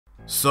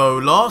So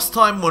last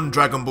time on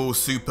Dragon Ball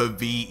Super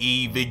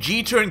VE,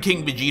 Vegeta and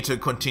King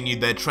Vegeta continued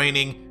their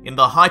training in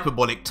the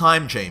hyperbolic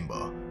time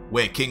chamber,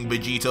 where King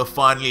Vegeta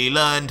finally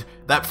learned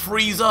that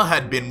Frieza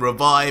had been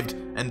revived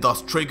and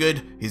thus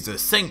triggered his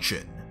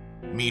ascension.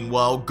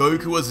 Meanwhile,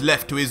 Goku was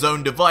left to his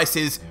own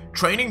devices,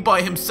 training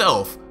by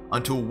himself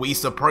until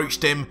Whis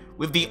approached him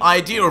with the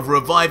idea of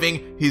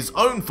reviving his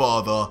own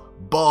father,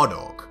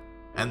 Bardock.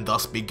 And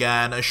thus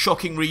began a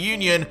shocking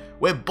reunion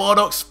where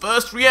Bardock's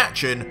first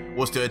reaction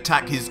was to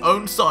attack his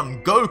own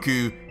son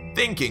Goku,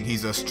 thinking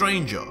he's a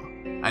stranger.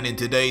 And in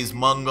today's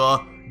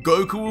manga,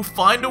 Goku will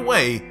find a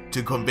way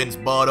to convince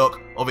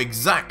Bardock of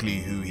exactly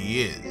who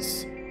he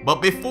is. But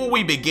before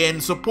we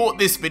begin, support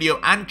this video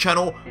and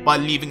channel by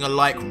leaving a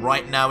like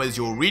right now as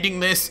you're reading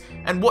this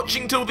and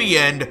watching till the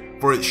end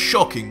for its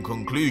shocking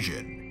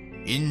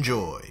conclusion.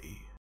 Enjoy.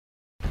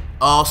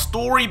 Our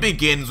story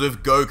begins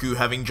with Goku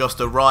having just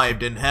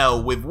arrived in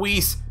Hell, with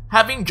Whis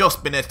having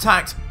just been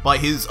attacked by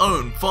his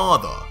own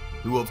father,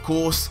 who of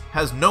course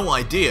has no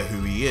idea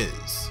who he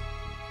is.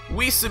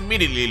 Whis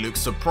immediately looks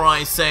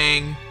surprised,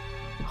 saying,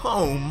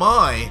 "Oh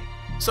my,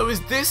 so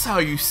is this how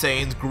you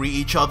Saiyans greet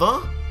each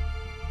other?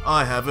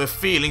 I have a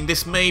feeling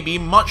this may be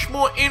much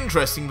more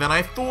interesting than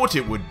I thought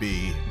it would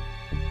be."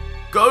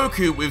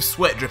 Goku, with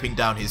sweat dripping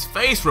down his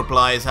face,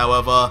 replies,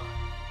 however,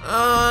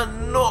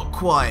 not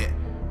quite.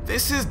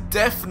 This is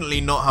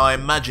definitely not how I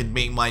imagined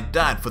meeting my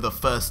dad for the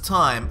first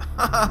time.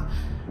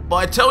 But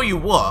I tell you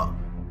what,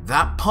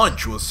 that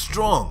punch was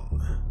strong.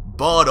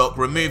 Bardock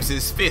removes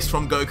his fist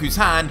from Goku's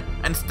hand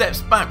and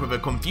steps back with a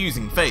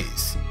confusing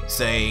face,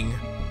 saying,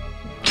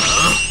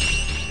 "Huh?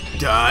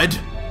 Dad?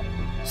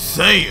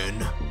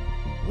 Saiyan?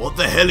 What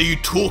the hell are you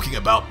talking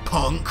about,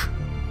 punk?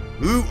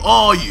 Who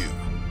are you?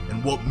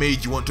 And what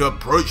made you want to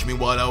approach me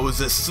while I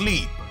was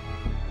asleep?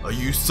 Are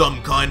you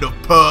some kind of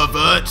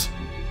pervert?"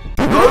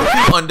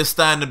 Goku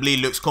understandably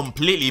looks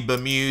completely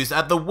bemused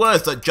at the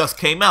words that just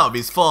came out of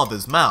his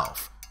father's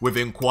mouth, with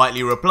him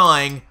quietly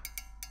replying,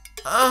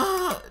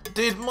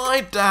 did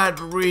my dad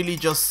really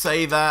just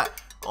say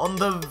that on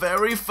the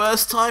very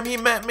first time he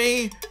met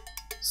me?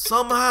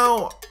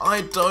 Somehow,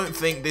 I don't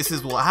think this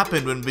is what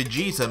happened when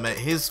Vegeta met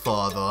his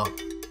father.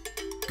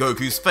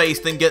 Goku's face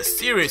then gets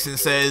serious and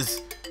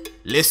says,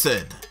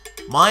 "Listen,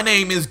 my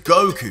name is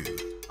Goku.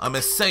 I'm a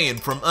Saiyan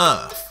from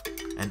Earth,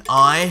 and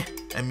I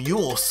am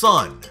your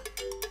son.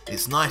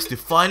 It's nice to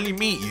finally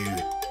meet you,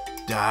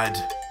 Dad."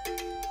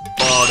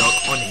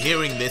 Bardock, on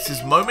hearing this,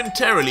 is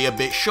momentarily a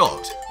bit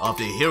shocked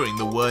after hearing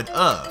the word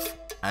Earth,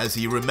 as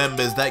he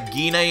remembers that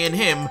Gine and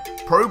him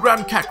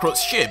programmed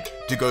Kakarot's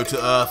ship to go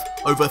to Earth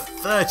over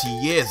 30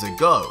 years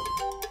ago.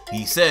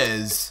 He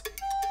says,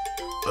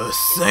 "A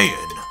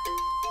Saiyan?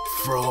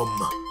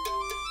 From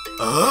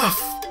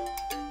Earth?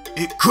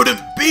 It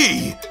couldn't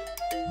be!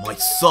 My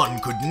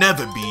son could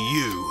never be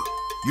you.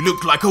 You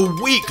look like a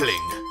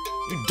weakling.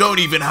 You don't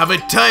even have a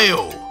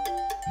tail.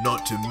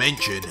 Not to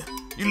mention,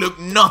 you look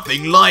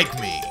nothing like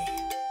me."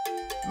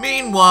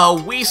 Meanwhile,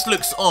 Whis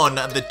looks on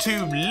at the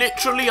two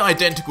literally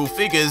identical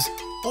figures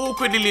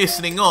awkwardly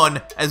listening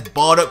on as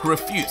Bardock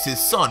refutes his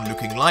son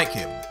looking like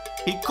him.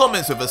 He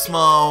comments with a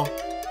smile,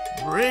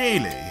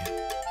 "Really?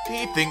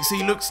 He thinks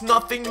he looks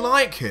nothing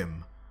like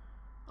him.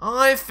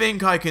 I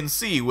think I can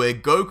see where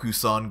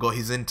Goku-san got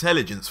his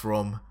intelligence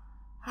from.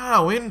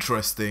 How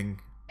interesting."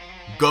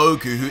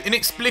 Goku, who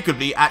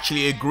inexplicably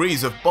actually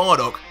agrees with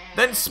Bardock,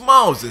 then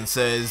smiles and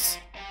says,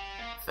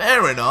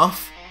 "Fair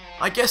enough.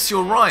 I guess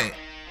you're right.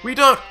 We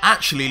don't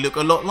actually look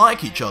a lot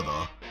like each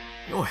other.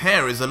 Your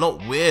hair is a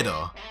lot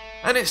weirder.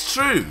 And it's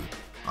true.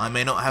 I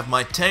may not have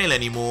my tail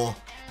anymore,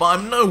 but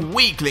I'm no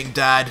weakling,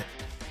 Dad.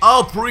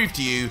 I'll prove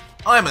to you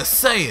I'm a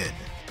Saiyan,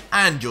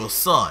 and your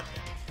son.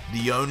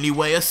 The only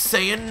way a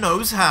Saiyan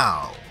knows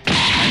how."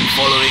 And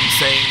following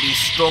saying these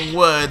strong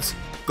words,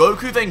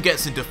 Goku then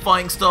gets into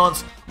fighting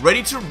stance,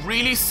 ready to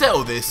really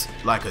settle this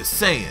like a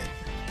Saiyan.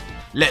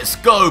 "Let's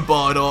go,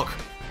 Bardock.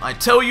 I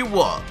tell you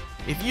what,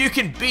 if you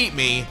can beat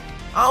me,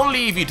 I'll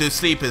leave you to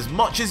sleep as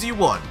much as you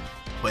want.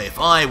 But if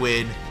I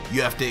win,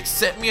 you have to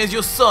accept me as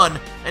your son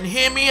and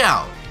hear me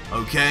out,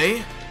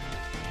 okay?"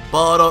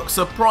 Bardock,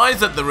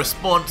 surprised at the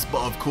response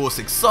but of course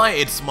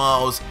excited,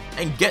 smiles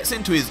and gets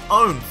into his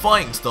own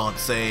fighting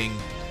stance, saying,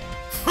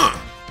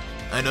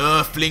 "An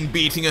Earthling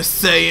beating a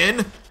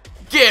Saiyan?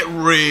 Get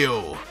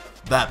real!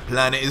 That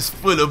planet is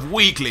full of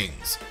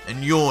weaklings,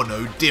 and you're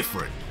no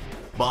different.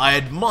 But I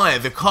admire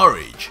the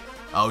courage.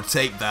 I'll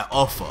take that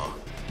offer.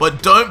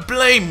 But don't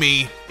blame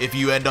me if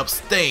you end up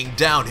staying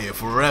down here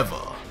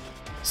forever.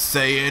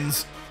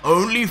 Saiyans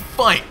only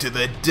fight to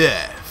the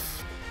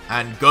death."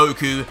 And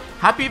Goku,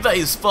 happy that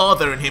his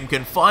father and him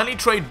can finally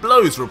trade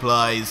blows,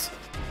 replies,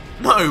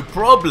 "No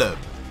problem.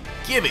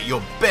 Give it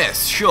your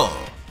best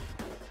shot."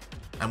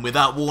 And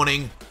without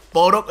warning,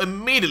 Bardock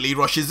immediately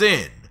rushes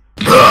in.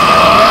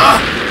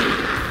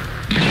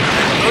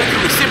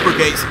 Goku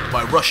reciprocates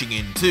by rushing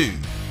in too.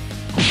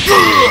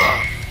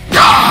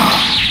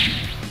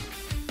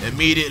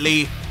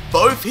 Immediately,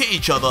 both hit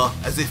each other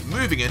as if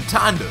moving in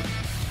tandem.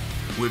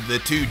 With the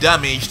two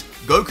damaged,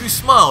 Goku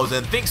smiles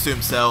and thinks to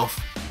himself,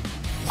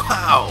 "Wow,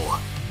 Wow!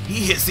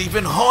 He hits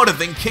even harder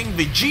than King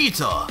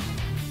Vegeta!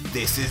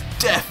 This is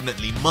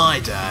definitely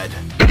my dad.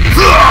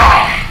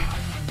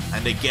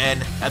 And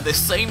again, at the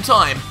same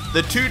time,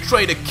 the two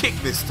trade a kick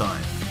this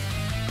time.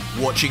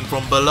 Watching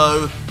from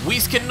below,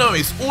 Whis can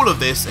notice all of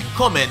this and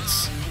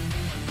comments,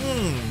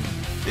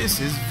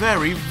 this is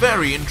very,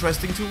 very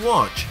interesting to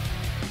watch.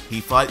 He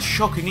fights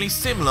shockingly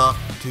similar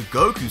to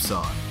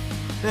Goku-san.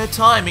 Their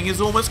timing is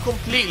almost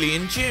completely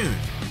in tune.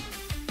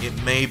 It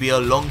may be a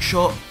long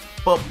shot,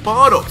 but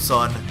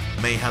Bardock-san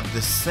may have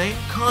the same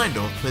kind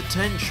of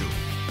potential.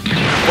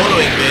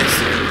 Following this,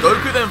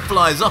 Goku then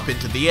flies up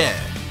into the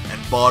air,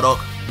 and Bardock,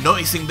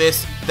 noticing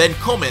this, then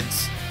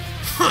comments,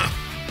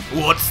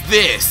 "What's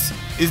this?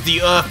 Is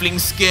the Earthling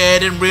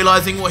scared and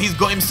realizing what he's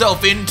got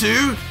himself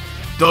into?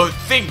 Don't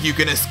think you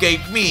can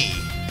escape me.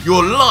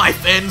 Your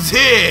life ends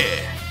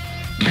here."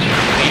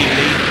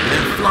 Immediately,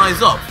 then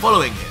flies up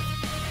following him.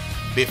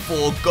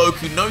 Before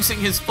Goku, noticing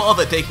his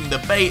father taking the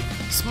bait,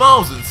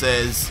 smiles and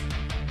says,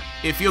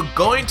 "If you're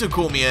going to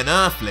call me an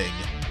Earthling,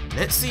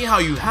 let's see how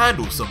you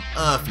handle some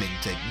Earthling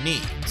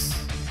techniques."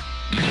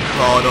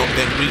 Bardock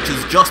then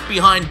reaches just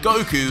behind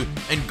Goku,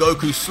 and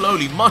Goku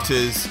slowly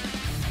mutters,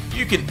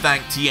 "You can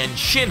thank Tien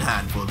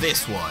Shinhan for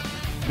this one,"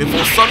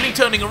 before suddenly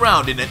turning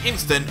around in an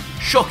instant,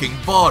 shocking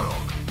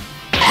Bardock.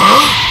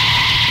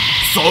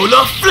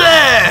 Solar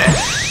Flare!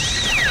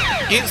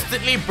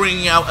 Instantly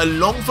bringing out a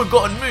long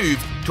forgotten move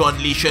to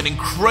unleash an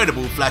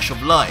incredible flash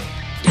of light.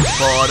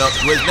 Bardock,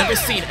 who has never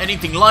seen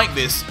anything like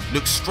this,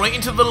 looks straight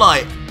into the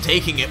light,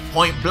 taking it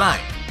point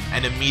blank,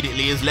 and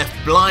immediately is left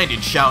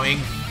blinded,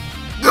 shouting,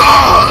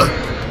 "God!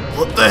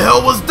 What the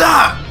hell was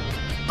that?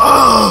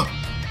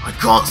 I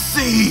can't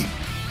see!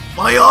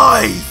 My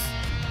eyes!"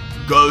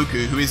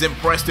 Goku, who is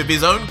impressed with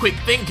his own quick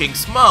thinking,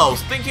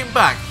 smiles, thinking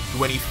back to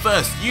when he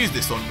first used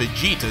this on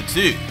Vegeta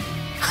too.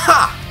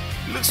 Ha!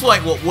 Looks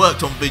like what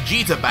worked on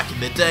Vegeta back in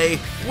the day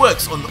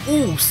works on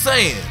all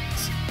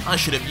Saiyans. I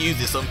should have used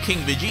this on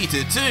King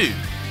Vegeta too.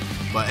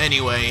 But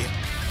anyway,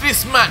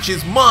 this match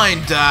is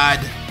mine,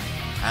 Dad!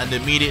 And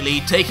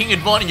immediately, taking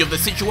advantage of the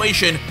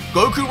situation,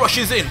 Goku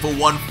rushes in for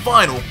one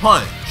final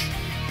punch.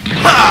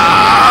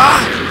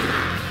 Ha!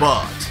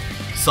 But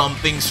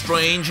something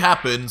strange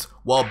happens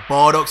while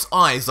Bardock's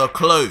eyes are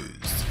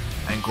closed.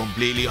 And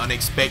completely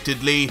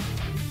unexpectedly,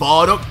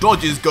 Bardock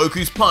dodges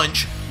Goku's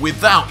punch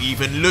without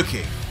even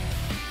looking.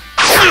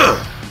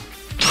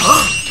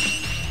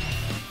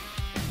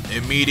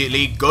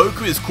 Immediately,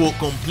 Goku is caught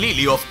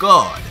completely off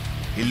guard.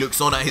 He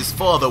looks on at his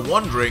father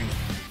wondering,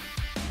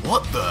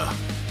 "What the?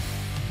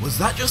 Was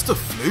that just a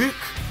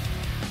fluke?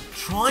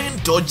 Try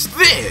and dodge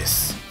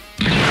this!"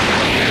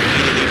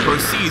 Immediately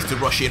proceeds to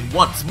rush in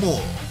once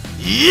more.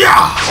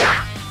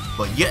 Yeah!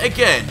 But yet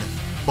again,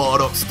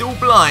 Bardock, still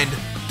blind,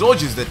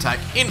 dodges the attack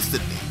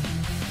instantly.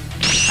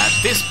 At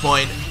this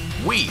point,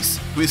 Whis,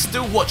 who is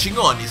still watching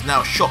on, is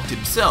now shocked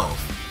himself,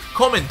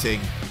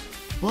 commenting,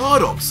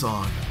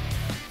 "Bardock-san,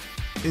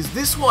 is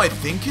this what I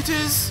think it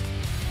is?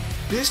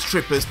 This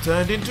trip has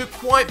turned into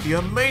quite the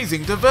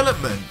amazing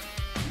development.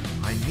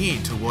 I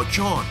need to watch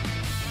on."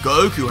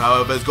 Goku,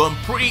 however, has gotten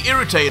pretty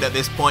irritated at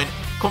this point,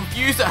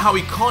 confused at how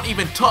he can't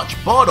even touch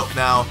Bardock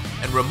now,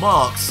 and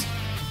remarks,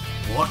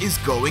 "What is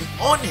going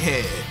on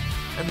here?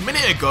 A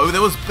minute ago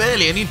there was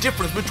barely any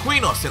difference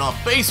between us in our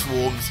base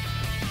forms,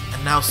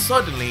 and now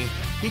suddenly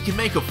he can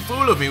make a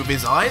fool of me with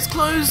his eyes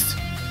closed?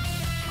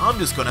 I'm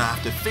just gonna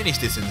have to finish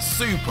this in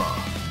Super."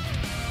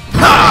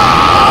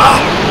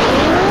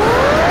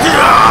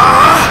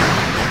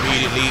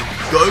 Immediately,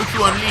 Goku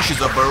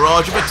unleashes a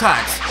barrage of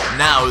attacks,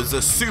 now as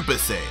a Super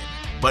Saiyan,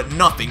 but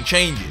nothing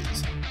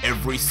changes.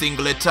 Every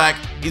single attack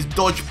is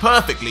dodged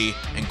perfectly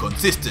and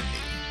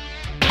consistently,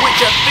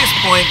 which at this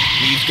point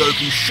leaves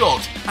Goku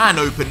shocked and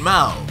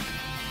open-mouthed.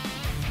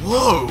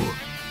 Whoa!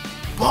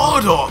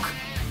 Bardock!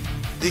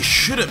 This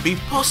shouldn't be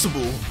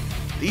possible.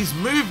 These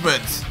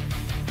movements.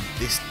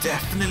 This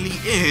definitely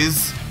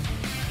is.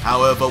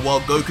 However,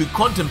 while Goku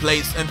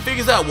contemplates and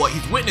figures out what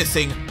he's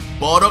witnessing,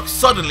 Bardock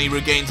suddenly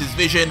regains his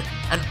vision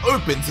and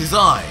opens his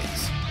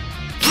eyes.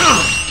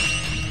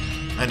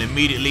 And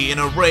immediately in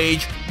a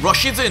rage,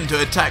 rushes in to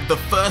attack the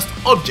first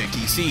object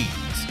he sees.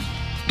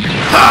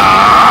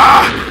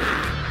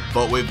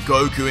 But with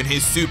Goku in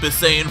his Super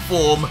Saiyan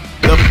form,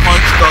 the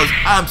punch does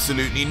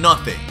absolutely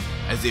nothing,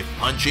 as if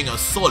punching a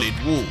solid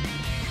wall.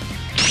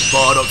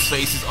 Bardock's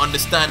face is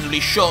understandably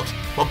shocked,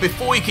 but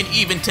before he can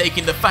even take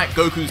in the fact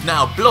Goku's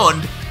now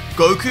blonde,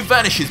 Goku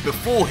vanishes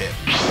before him.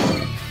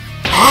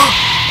 Huh?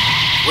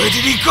 Where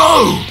did he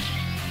go?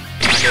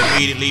 And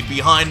immediately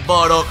behind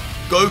Bardock,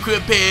 Goku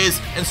appears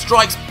and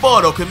strikes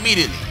Bardock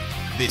immediately.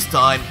 This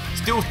time,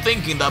 still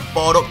thinking that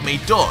Bardock may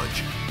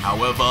dodge,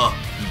 however,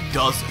 he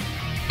doesn't.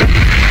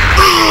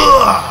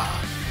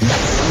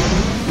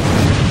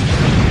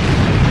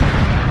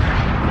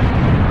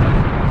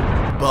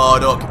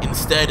 Bardock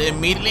instead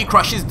immediately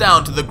crashes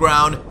down to the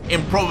ground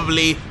in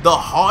probably the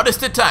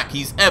hardest attack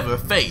he's ever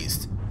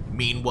faced.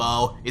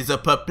 Meanwhile, is a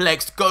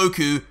perplexed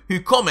Goku who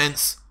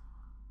comments,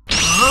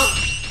 "Huh?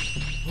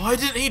 Why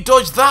didn't he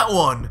dodge that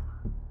one?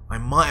 I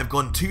might have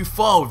gone too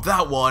far with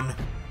that one.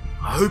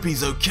 I hope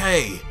he's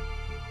okay.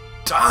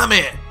 Damn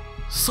it!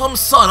 Some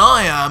son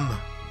I am!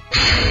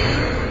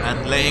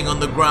 And laying on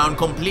the ground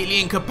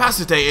completely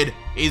incapacitated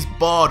is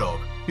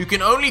Bardock, who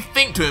can only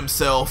think to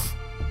himself,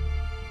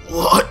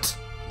 what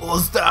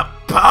was that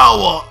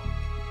power?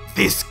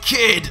 This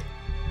kid,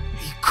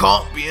 he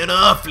can't be an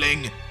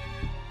Earthling.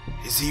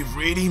 Is he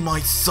really my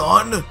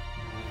son?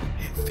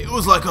 It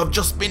feels like I've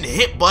just been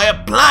hit by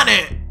a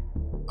planet.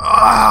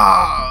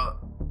 Ah!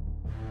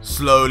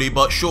 Slowly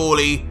but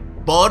surely,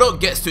 Bardock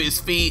gets to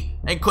his feet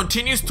and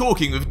continues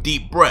talking with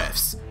deep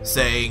breaths,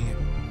 saying,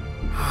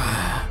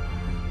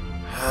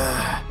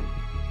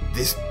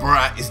 this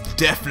brat is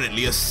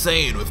definitely a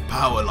Saiyan with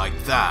power like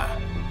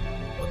that,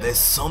 but there's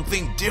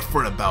something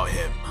different about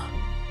him.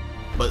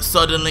 But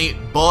suddenly,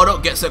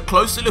 Bardock gets a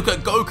closer look at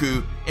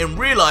Goku and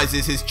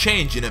realizes his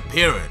change in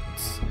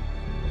appearance.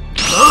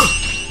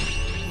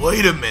 Huh?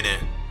 Wait a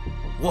minute,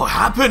 what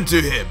happened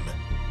to him?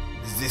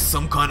 Is this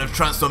some kind of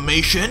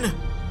transformation?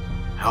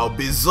 How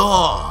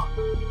bizarre!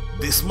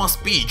 This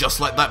must be just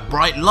like that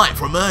bright light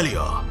from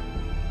earlier.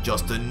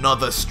 Just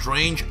another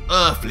strange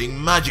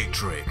Earthling magic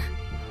trick.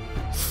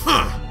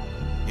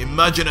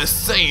 Imagine a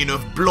Saiyan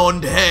of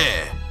blonde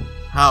hair.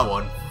 How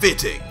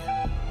unfitting.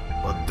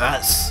 But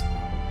that's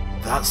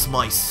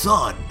my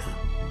son.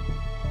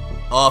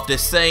 After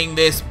saying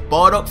this,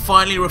 Bardock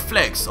finally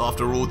reflects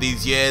after all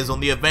these years on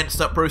the events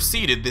that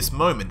preceded this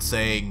moment,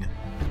 saying,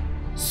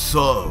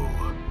 so,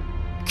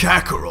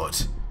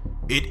 Kakarot,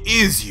 it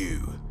is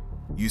you.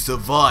 You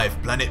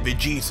survived planet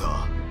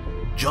Vegeta,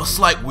 just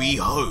like we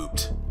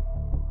hoped.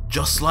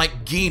 Just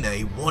like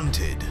Gine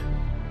wanted.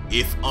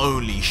 If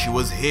only she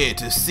was here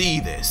to see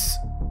this.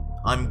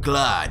 I'm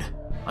glad.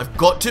 I've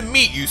got to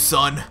meet you,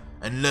 son,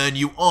 and learn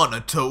you aren't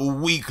a total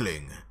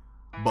weakling.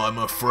 But I'm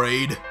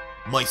afraid,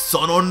 my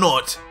son or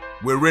not,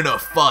 we're in a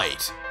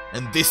fight,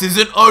 and this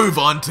isn't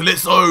over until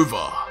it's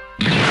over.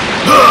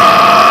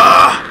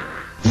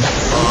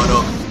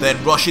 Bardock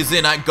then rushes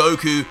in at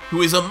Goku,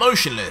 who is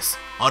emotionless,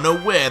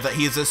 unaware that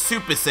he is a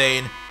Super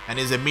Saiyan, and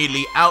is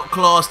immediately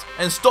outclassed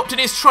and stopped in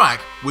his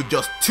track with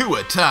just 2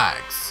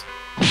 attacks.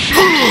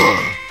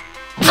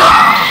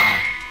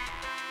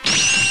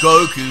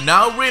 Goku,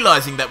 now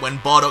realizing that when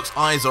Bardock's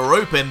eyes are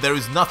open there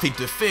is nothing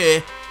to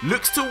fear,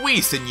 looks to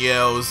Whis and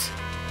yells,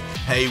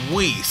 hey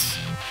Whis,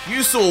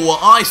 you saw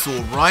what I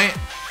saw, right?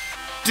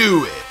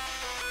 Do it.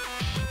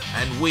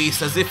 And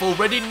Whis, as if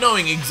already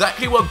knowing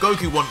exactly what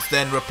Goku wants,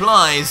 then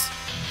replies,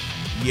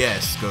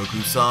 yes,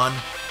 Goku-san,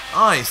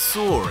 I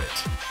saw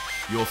it.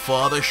 Your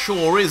father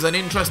sure is an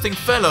interesting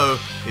fellow,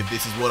 if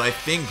this is what I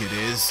think it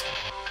is.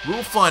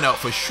 We'll find out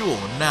for sure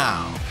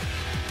now.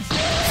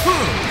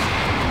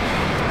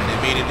 And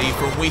immediately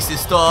from Whis'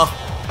 staff,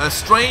 a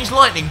strange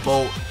lightning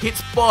bolt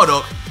hits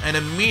Bardock and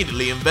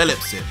immediately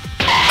envelops him.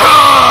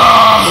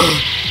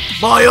 Ah!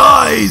 My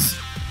eyes!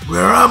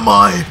 Where am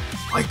I?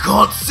 I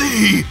can't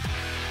see!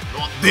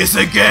 Not this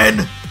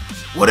again!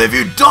 What have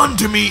you done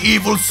to me,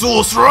 evil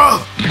sorcerer?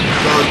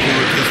 Goku,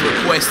 with his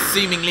request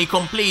seemingly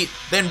complete,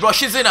 then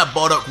rushes in at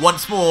Bardock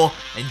once more,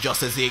 and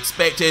just as he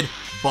expected,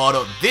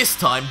 Bardock this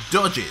time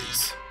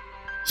dodges.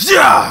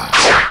 Yeah!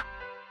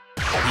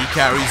 He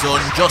carries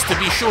on just to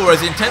be sure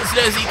as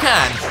intensely as he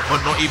can,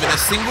 but not even a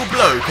single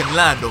blow can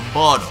land on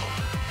Bardock.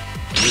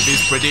 With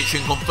his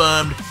prediction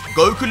confirmed,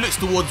 Goku looks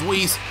towards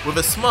Whis with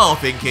a smile,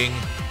 thinking,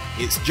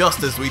 it's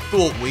just as we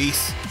thought,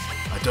 Whis.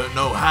 I don't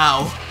know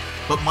how,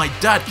 but my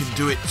dad can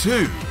do it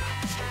too.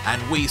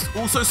 And Whis,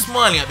 also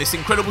smiling at this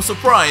incredible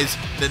surprise,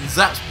 then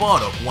zaps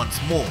Bardock once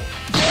more.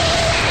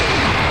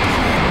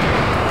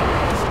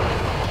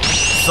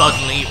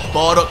 Suddenly,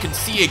 Bardock can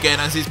see again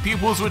as his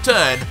pupils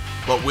return,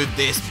 but with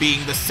this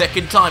being the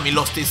second time he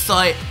lost his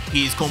sight,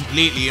 he is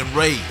completely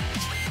enraged.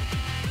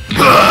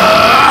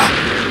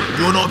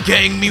 You're not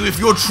getting me with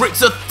your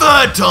tricks a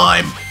third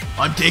time!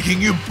 I'm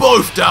taking you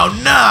both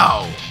down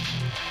now!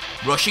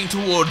 Rushing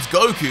towards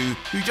Goku,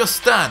 who just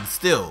stands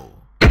still.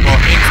 But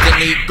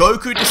instantly,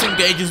 Goku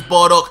disengages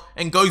Bardock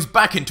and goes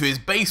back into his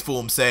base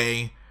form,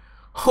 saying,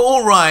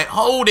 alright,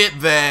 hold it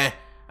there.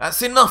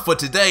 That's enough for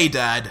today,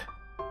 Dad.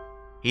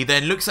 He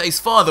then looks at his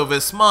father with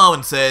a smile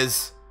and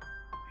says,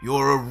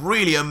 you're a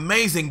really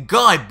amazing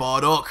guy,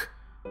 Bardock.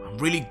 I'm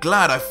really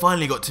glad I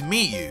finally got to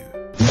meet you.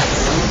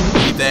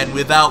 He then,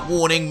 without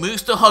warning,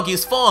 moves to hug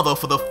his father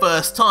for the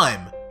first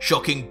time,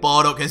 shocking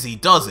Bardock as he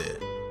does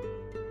it.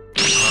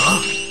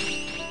 Huh?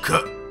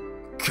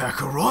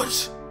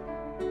 Kakarot?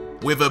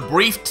 With a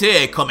brief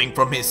tear coming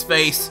from his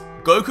face,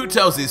 Goku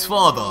tells his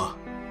father,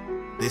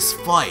 this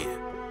fight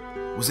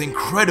was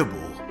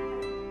incredible.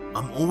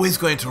 I'm always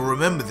going to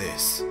remember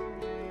this.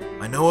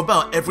 I know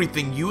about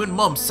everything you and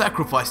Mom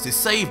sacrificed to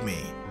save me.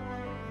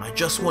 I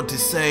just want to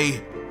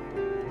say,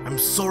 I'm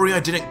sorry I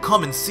didn't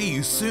come and see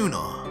you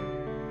sooner.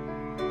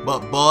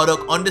 But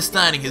Bardock,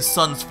 understanding his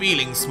son's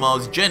feelings,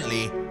 smiles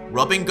gently,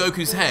 rubbing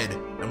Goku's head,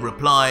 and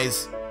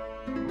replies,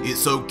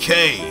 it's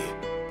okay,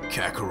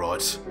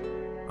 Kakarot.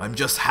 I'm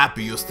just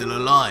happy you're still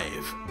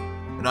alive,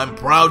 and I'm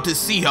proud to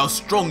see how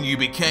strong you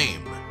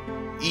became,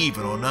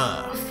 even on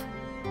Earth.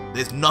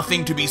 There's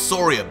nothing to be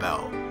sorry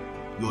about.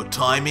 Your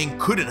timing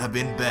couldn't have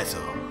been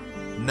better.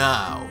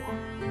 Now,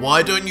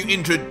 why don't you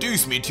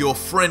introduce me to your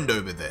friend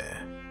over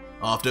there?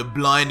 After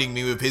blinding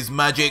me with his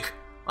magic,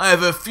 I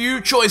have a few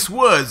choice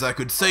words I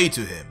could say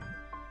to him.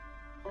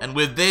 And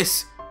with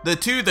this, the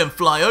two then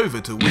fly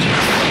over to Whis.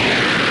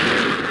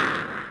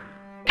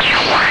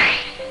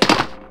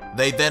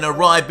 They then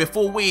arrive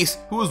before Whis,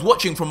 who was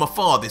watching from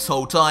afar this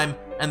whole time,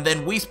 and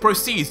then Whis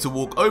proceeds to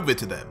walk over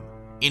to them,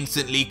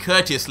 instantly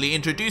courteously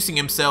introducing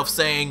himself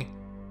saying,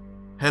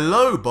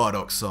 "Hello,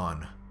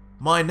 Bardock-san.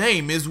 My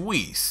name is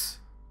Whis.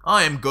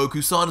 I am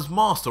Goku-san's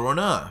master on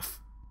Earth.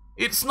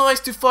 It's nice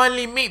to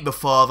finally meet the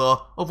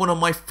father of one of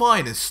my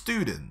finest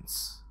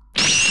students."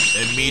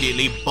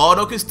 Immediately,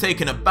 Bardock is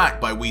taken aback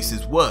by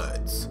Whis'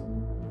 words.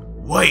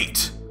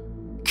 "Wait,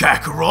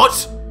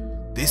 Kakarot?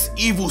 This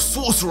evil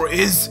sorcerer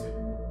is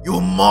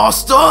your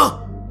master?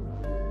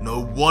 No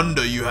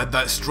wonder you had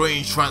that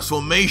strange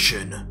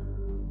transformation.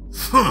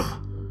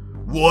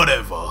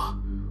 Whatever.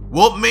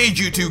 What made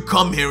you two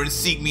come here and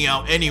seek me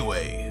out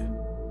anyway?"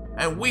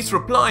 And Whis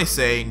replies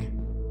saying,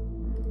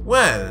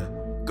 "Well,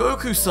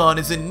 Goku-san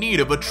is in need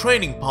of a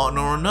training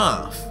partner on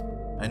Earth,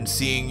 and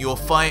seeing your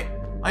fight,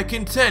 I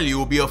can tell you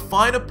will be a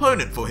fine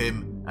opponent for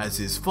him as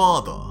his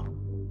father.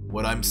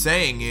 What I'm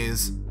saying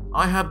is,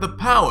 I have the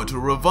power to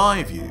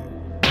revive you."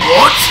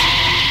 "What?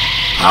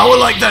 Power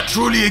like that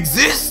truly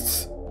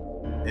exists?"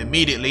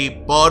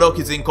 Immediately, Bardock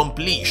is in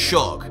complete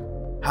shock,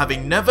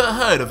 having never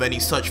heard of any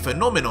such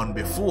phenomenon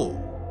before.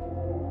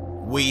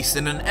 Whis,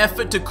 in an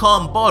effort to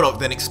calm Bardock,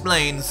 then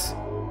explains,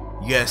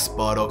 "Yes,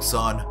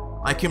 Bardock-san,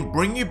 I can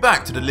bring you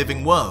back to the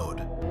living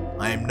world.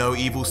 I am no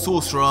evil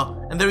sorcerer,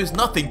 and there is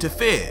nothing to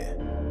fear.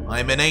 I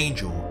am an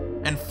angel,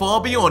 and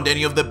far beyond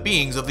any of the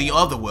beings of the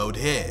other world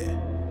here.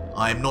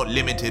 I am not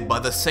limited by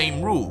the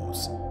same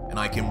rules, and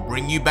I can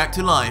bring you back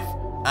to life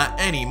at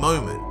any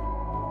moment,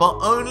 but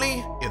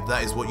only if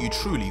that is what you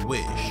truly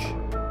wish.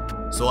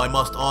 So I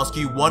must ask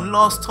you one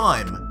last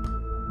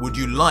time, would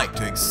you like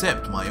to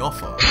accept my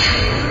offer?"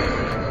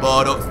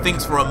 Bardock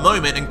thinks for a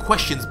moment and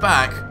questions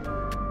back,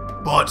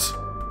 "But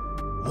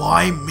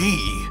why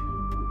me?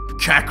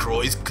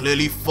 Kakarot is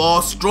clearly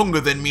far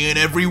stronger than me in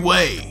every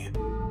way.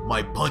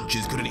 My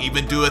punches couldn't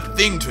even do a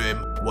thing to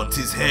him once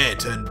his hair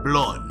turned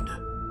blonde.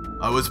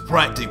 I was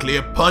practically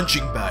a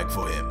punching bag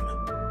for him.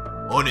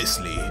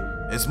 Honestly,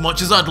 as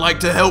much as I'd like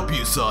to help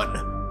you, son,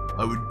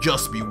 I would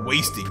just be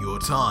wasting your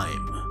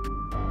time."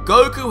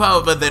 Goku,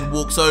 however, then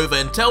walks over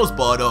and tells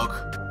Bardock,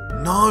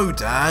 "No,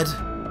 Dad.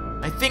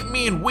 I think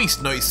me and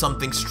Whis noticed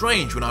something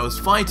strange when I was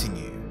fighting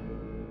you.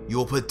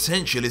 Your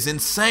potential is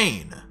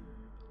insane.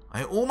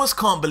 I almost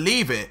can't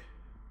believe it,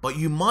 but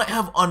you might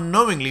have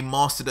unknowingly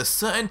mastered a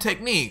certain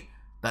technique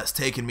that's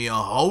taken me a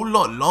whole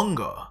lot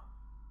longer.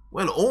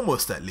 Well,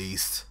 almost at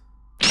least."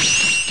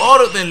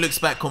 Bardock then looks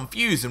back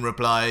confused and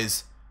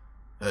replies,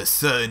 "A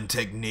certain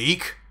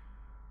technique?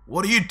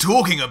 What are you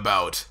talking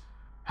about?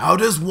 How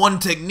does one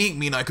technique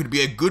mean I could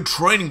be a good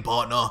training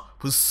partner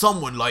for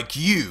someone like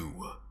you?"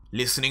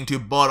 Listening to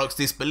Bardock's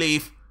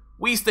disbelief,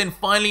 Whis then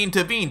finally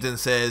intervenes and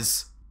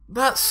says,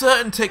 "That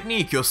certain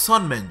technique your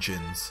son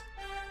mentions,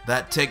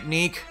 that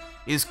technique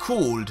is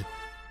called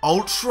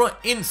Ultra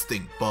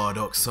Instinct,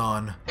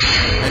 Bardock-san.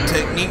 A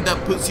technique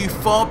that puts you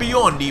far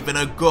beyond even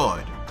a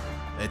god.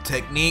 A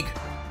technique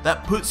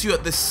that puts you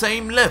at the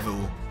same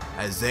level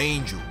as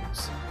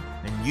angels.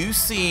 And you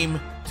seem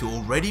to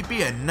already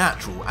be a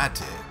natural at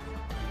it."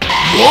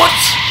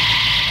 What?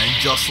 And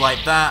just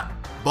like that,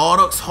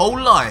 Bardock's whole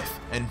life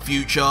and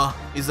future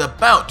is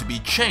about to be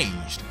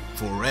changed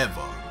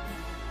forever.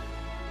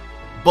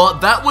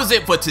 But that was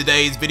it for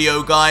today's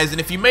video, guys,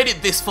 and if you made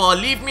it this far,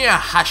 leave me a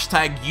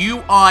hashtag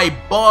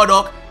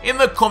 #UIBardock in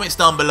the comments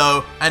down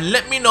below, and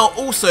let me know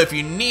also if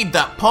you need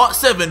that part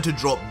 7 to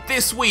drop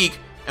this week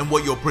and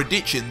what your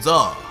predictions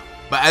are.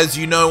 But as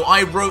you know,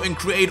 I wrote and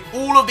created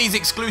all of these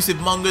exclusive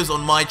mangas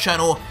on my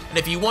channel, and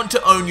if you want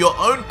to own your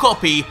own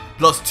copy,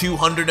 plus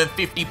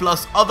 250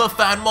 plus other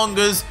fan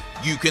mangas,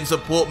 you can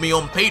support me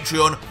on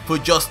Patreon for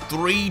just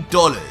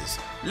 $3.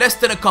 Less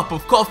than a cup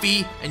of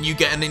coffee, and you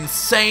get an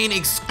insane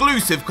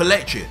exclusive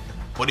collection.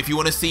 But if you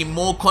want to see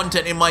more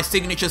content in my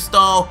signature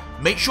style,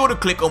 make sure to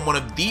click on one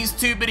of these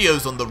 2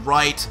 videos on the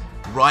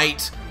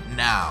right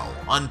now.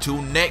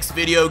 Until next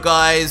video,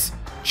 guys,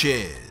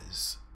 cheers.